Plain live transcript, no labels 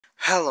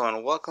Hello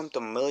and welcome to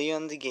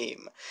Million the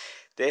Game.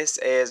 This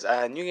is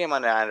a new game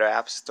on the Android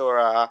App Store.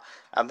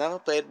 I've never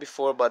played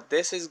before, but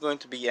this is going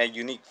to be a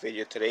unique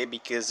video today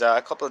because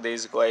a couple of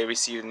days ago I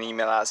received an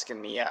email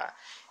asking me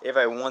if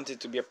I wanted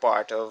to be a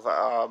part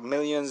of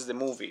Millions the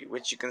movie,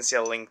 which you can see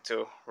a link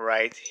to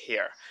right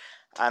here.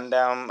 And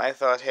I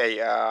thought, hey,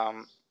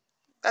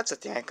 that's a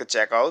thing I could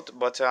check out.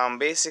 But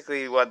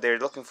basically, what they're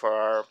looking for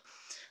are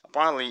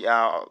apparently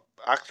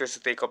actors to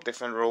take up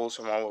different roles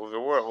from all over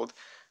the world,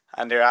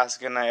 and they're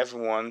asking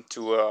everyone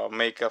to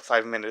make a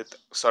 5 minute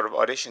sort of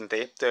audition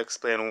tape to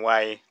explain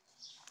why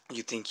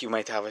you think you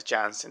might have a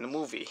chance in the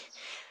movie.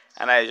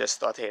 And I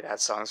just thought, hey, that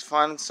sounds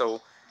fun,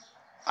 so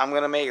I'm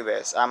gonna make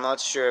this. I'm not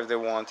sure if they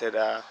wanted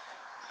a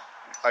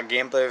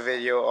gameplay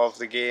video of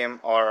the game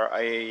or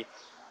a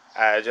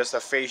just a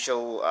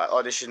facial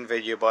audition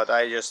video, but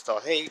I just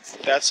thought, hey,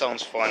 that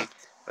sounds fun.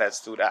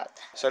 Let's do that.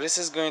 So this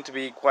is going to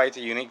be quite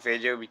a unique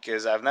video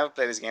because I've never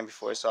played this game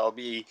before, so I'll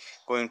be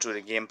going through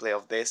the gameplay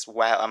of this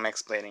while I'm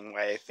explaining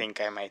why I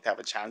think I might have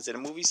a chance in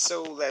the movie.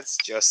 So let's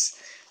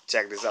just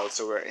check this out.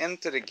 So we're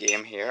into the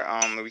game here.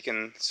 We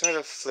can sort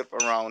of flip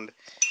around.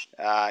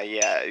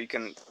 Yeah, you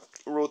can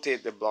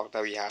rotate the block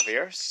that we have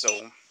here. So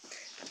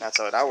that's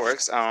how that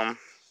works.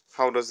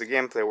 How does the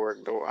gameplay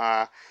work though?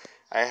 I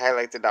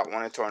highlighted that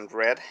one, it turned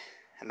red,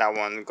 and that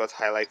one got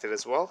highlighted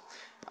as well.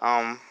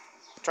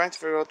 Trying to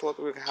figure out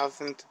what we have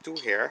to do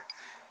here.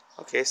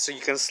 Okay, so you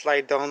can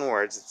slide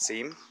downwards, it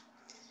seems.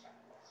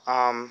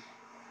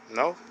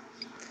 No,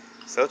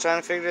 still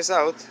trying to figure this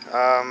out.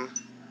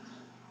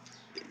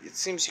 It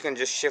seems you can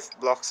just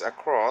shift blocks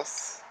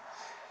across,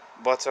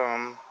 but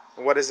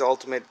what is the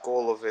ultimate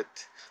goal of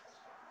it?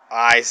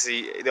 I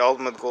see. The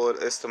ultimate goal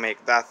is to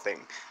make that thing.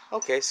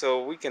 Okay,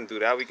 so we can do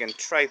that. We can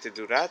try to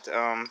do that.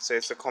 So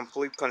it's a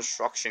complete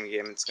construction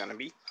game. It's gonna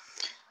be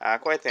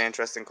quite an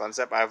interesting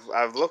concept.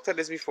 I've looked at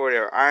this before.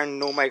 There are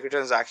no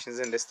microtransactions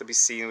in this to be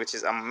seen, which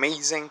is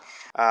amazing.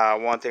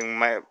 Wanting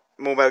my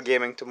mobile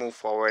gaming to move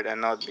forward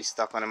and not be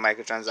stuck on a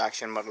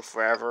microtransaction model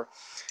forever.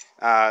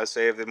 So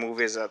if the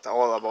movie is at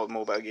all about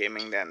mobile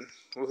gaming, then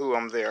woohoo,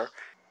 I'm there.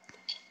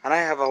 And I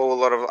have a whole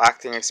lot of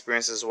acting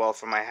experience as well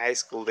from my high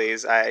school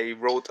days. I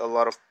wrote a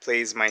lot of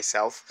plays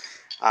myself.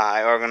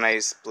 I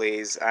organized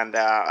plays and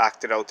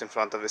acted out in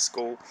front of the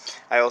school.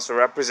 I also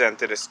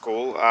represented a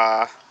school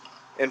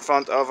in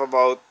front of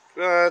about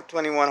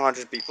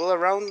 2,100 people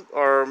around,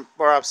 or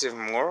perhaps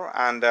even more.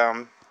 And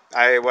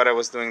what I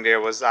was doing there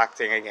was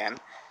acting again.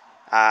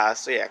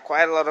 So yeah,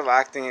 quite a lot of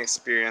acting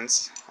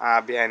experience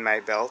behind my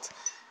belt.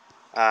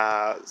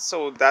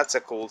 So that's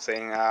a cool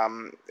thing.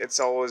 It's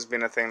always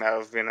been a thing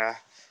that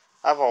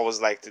I've always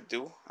liked to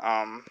do.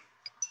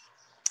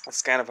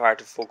 It's kind of hard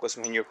to focus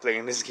when you're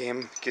playing this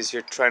game because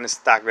you're trying to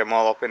stack them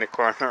all up in a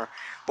corner.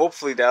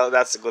 Hopefully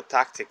that's a good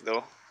tactic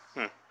though.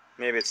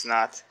 Maybe it's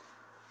not.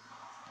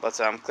 But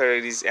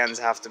clearly these ends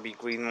have to be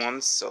green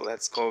ones, so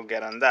let's go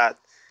get on that.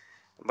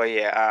 But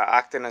yeah,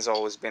 acting has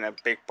always been a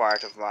big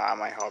part of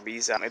my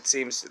hobbies. It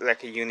seems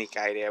like a unique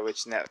idea,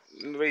 which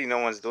really no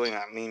one's doing.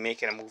 I mean,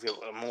 making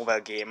a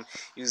mobile game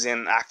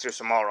using actors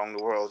from all around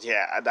the world.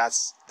 Yeah,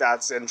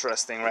 that's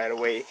interesting right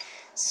away.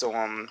 So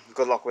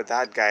good luck with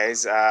that,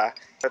 guys.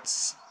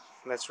 Let's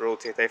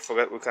rotate. I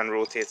forgot we can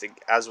rotate it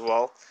as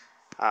well.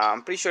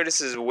 I'm pretty sure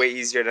this is way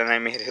easier than I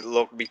made it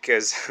look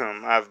because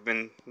I've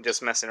been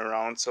just messing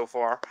around so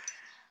far.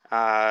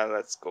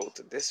 Let's go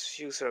to this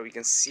view so we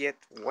can see it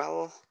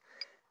well.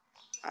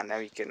 And now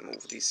we can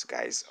move these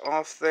guys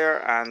off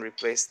there and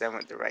replace them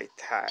with the right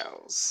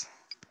tiles.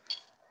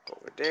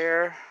 Over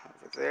there,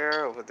 over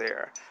there, over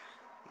there.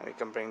 Now we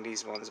can bring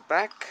these ones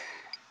back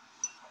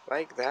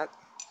like that.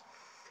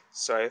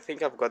 So I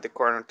think I've got the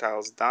corner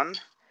tiles done.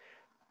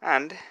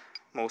 And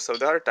most of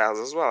the other tiles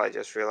as well, I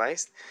just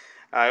realized.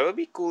 It would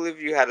be cool if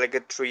you had like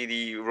a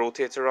 3D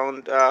rotate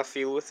around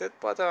feel with it,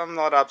 but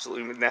not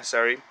absolutely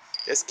necessary.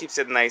 Just keeps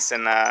it nice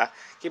and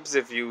keeps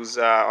the views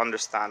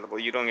understandable.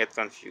 You don't get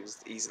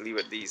confused easily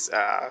with these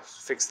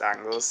fixed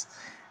angles.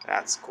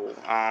 That's cool.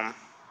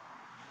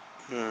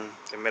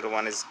 The middle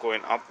one is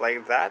going up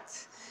like that.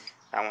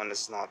 That one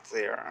is not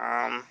there.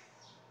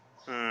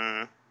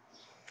 That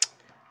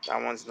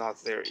one's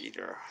not there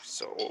either.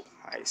 So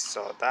I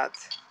saw that.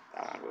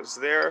 That one goes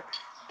there.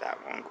 That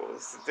one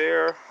goes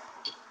there.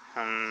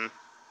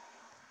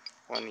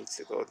 One needs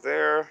to go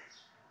there.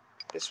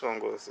 This one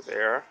goes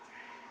there.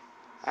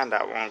 And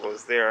that one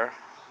goes there.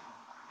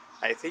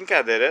 I think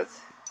I did it.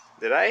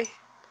 Did I?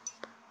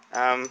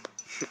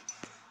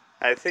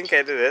 I think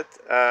I did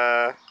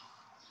it.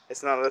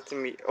 It's not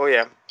letting me. Oh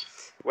yeah.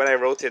 When I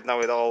wrote it,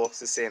 now it all looks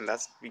the same.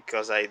 That's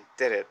because I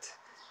did it.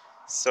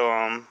 So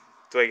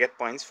do I get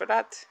points for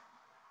that?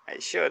 I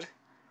should.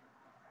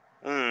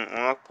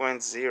 Unlock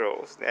point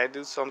 0. Did I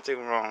do something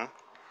wrong?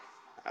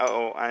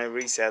 Uh-oh, I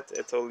reset.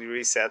 It totally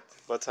reset.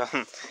 But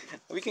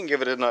we can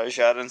give it another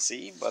shot and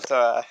see.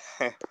 But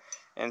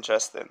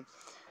interesting.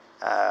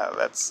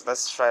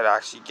 Let's try to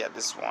actually get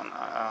this one.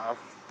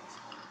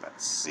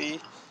 Let's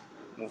see.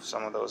 Move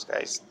some of those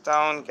guys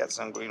down. Get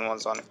some green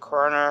ones on the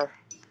corner.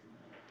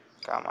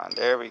 Come on,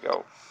 there we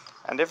go.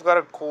 And they've got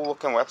a cool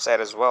looking website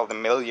as well, the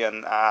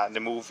Million, the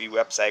movie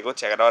website. Go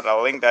check it out.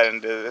 I'll link that in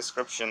the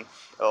description.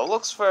 It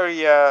looks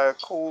very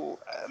cool.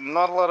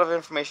 Not a lot of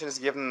information is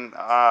given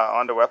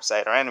on the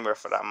website or anywhere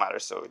for that matter,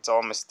 so it's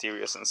all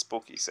mysterious and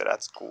spooky, so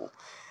that's cool.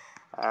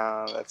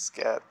 Let's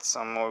get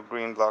some more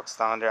green blocks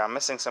down there. I'm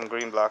missing some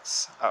green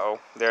blocks. Uh-oh,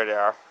 there they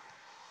are.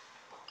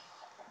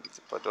 Need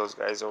to put those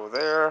guys over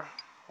there.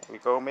 There we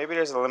go. Maybe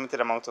there's a limited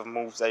amount of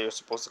moves that you're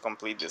supposed to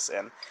complete this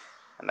in,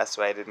 and that's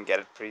why I didn't get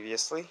it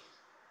previously.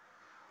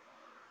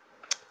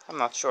 I'm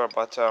not sure,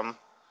 but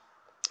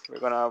we're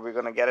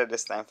gonna get it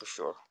this time for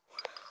sure.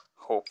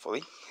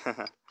 Hopefully.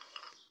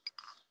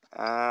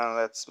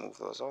 Let's move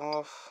those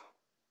off.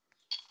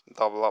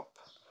 Double up.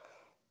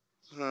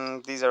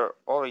 These are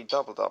already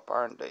doubled up,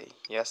 aren't they?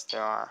 Yes, they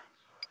are.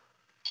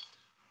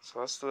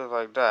 So let's do it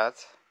like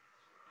that.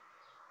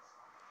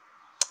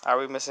 Are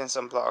we missing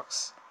some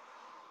blocks?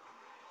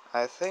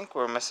 I think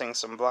we're missing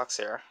some blocks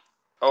here.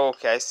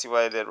 Okay, I see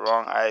what I did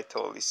wrong. I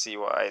totally see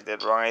what I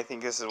did wrong. I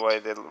think this is what I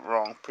did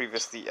wrong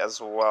previously as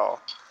well.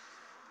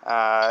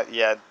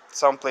 Yeah,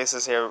 some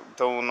places here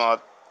do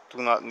not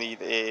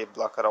need a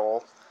block at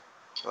all.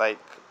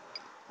 Like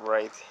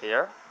right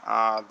here.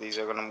 These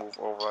are gonna move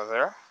over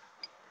there.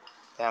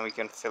 Then we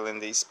can fill in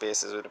these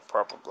spaces with the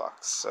proper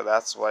blocks. So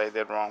that's what I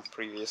did wrong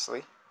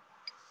previously.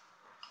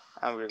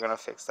 And we're gonna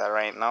fix that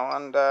right now,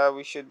 and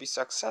we should be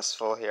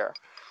successful here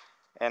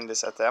in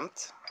this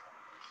attempt.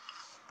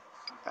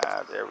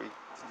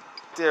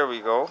 There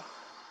we go,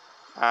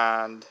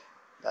 and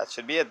that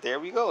should be it. There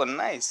we go.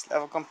 Nice,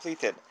 level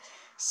completed.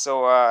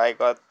 So I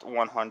got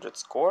 100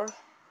 score.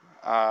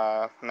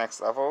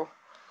 Next level.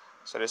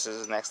 So this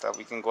is the next level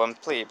we can go and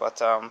play.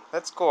 But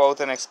let's go out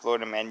and explore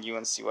the menu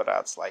and see what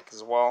that's like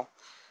as well.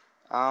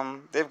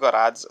 They've got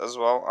ads as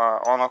well.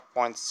 Unlock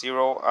points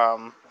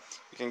 0.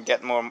 You can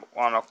get more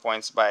unlock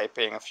points by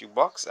paying a few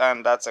bucks,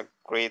 and that's a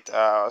great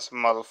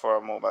model for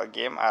a mobile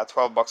game.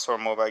 12 bucks for a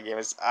mobile game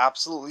is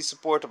absolutely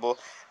supportable.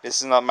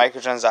 This is not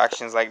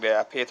microtransactions like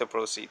the pay to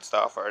proceed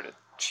stuff or the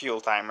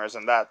shield timers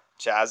and that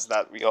jazz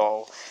that we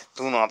all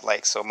do not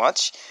like so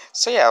much.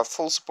 So yeah,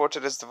 full support to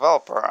this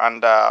developer,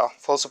 and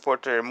full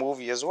support to the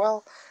movie as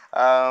well.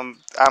 I'm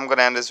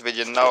gonna end this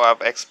video now.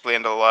 I've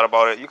explained a lot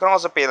about it. You can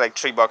also pay like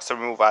 $3 to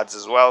remove ads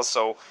as well,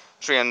 so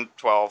 3 and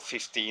 12,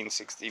 15,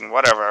 16,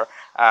 whatever.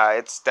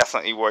 It's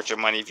definitely worth your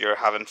money if you're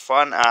having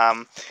fun.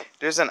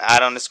 There's an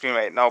ad on the screen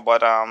right now,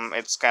 but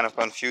it's kind of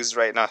confused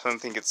right now. I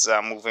don't think it's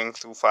moving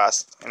too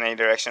fast in any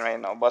direction right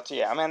now. But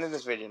yeah, I'm ending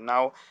this video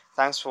now.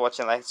 Thanks for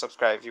watching. Like,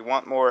 subscribe if you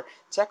want more.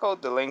 Check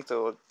out the link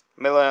to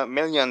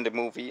Million the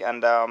movie,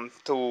 and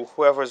to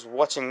whoever's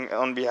watching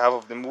on behalf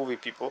of the movie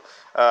people,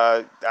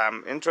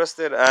 I'm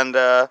interested, and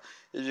if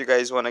you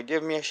guys want to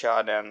give me a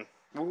shot, then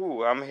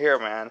woohoo, I'm here,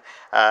 man.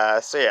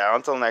 So yeah,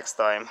 until next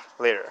time,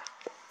 later.